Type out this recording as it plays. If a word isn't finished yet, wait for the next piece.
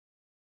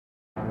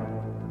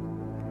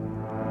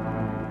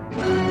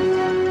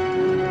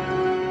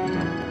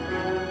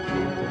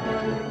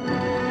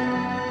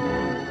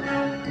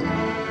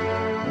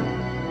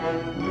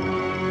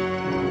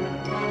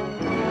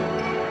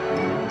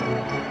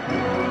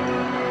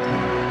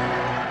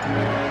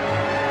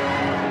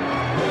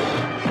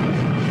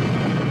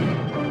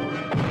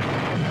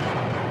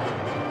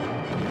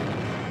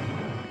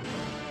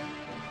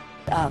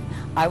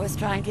I was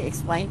trying to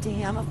explain to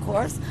him, of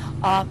course,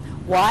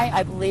 why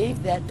I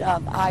believe that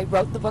I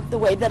wrote the book the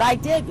way that I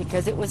did,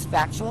 because it was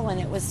factual and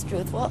it was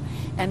truthful,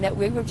 and that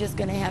we were just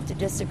going to have to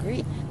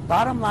disagree.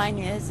 Bottom line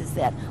is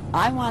that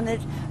I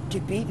wanted to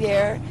be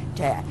there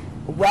to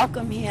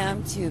welcome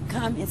him, to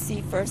come and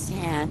see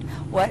firsthand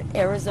what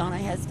Arizona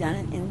has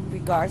done in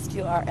regards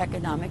to our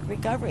economic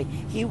recovery.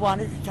 He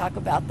wanted to talk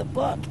about the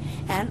book,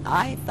 and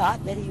I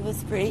thought that he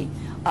was pretty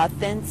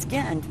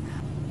thin-skinned.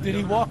 Did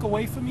he walk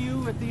away from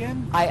you at the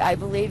end? I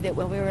believe that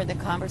when we were in the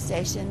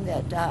conversation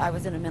that I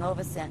was in the middle of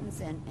a sentence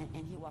and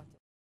he walked away.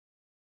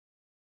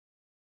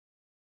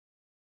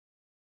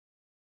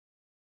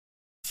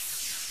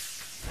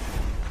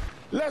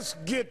 Let's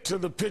get to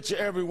the picture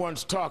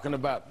everyone's talking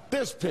about.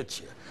 This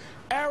picture.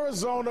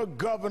 Arizona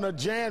Governor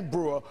Jan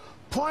Brewer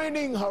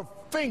pointing her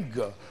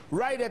finger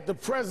right at the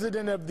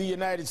President of the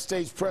United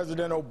States,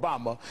 President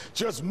Obama,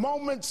 just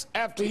moments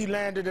after he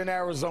landed in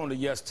Arizona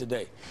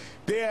yesterday.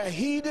 Their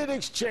heated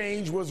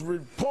exchange was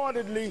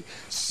reportedly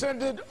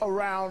centered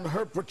around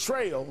her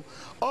portrayal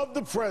of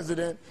the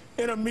president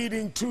in a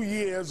meeting 2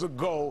 years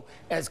ago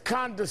as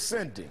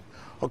condescending.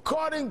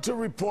 According to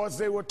reports,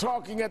 they were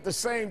talking at the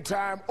same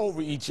time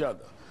over each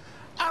other.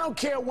 I don't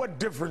care what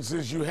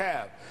differences you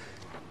have.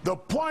 The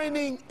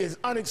pointing is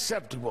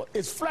unacceptable.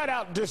 It's flat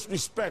out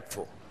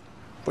disrespectful.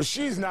 But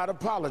she's not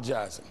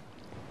apologizing.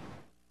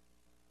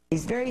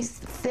 He's very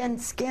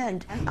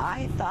thin-skinned, and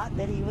I thought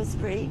that he was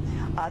pretty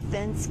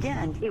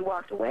thin-skinned. He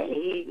walked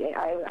away.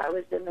 I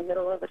was in the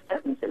middle of a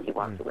sentence, and he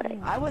walked away.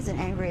 I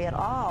wasn't angry at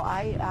all.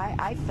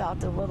 I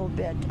felt a little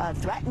bit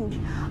threatened,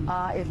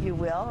 if you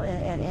will,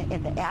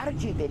 in the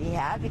attitude that he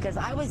had, because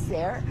I was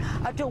there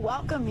to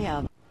welcome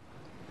him.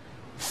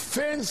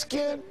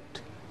 Thin-skinned?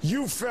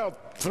 You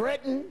felt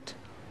threatened?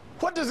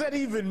 What does that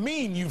even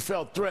mean, you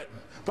felt threatened?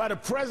 By the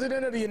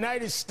President of the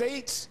United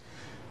States?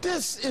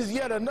 This is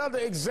yet another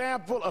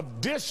example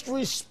of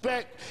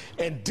disrespect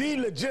and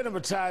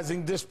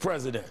delegitimizing this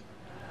president.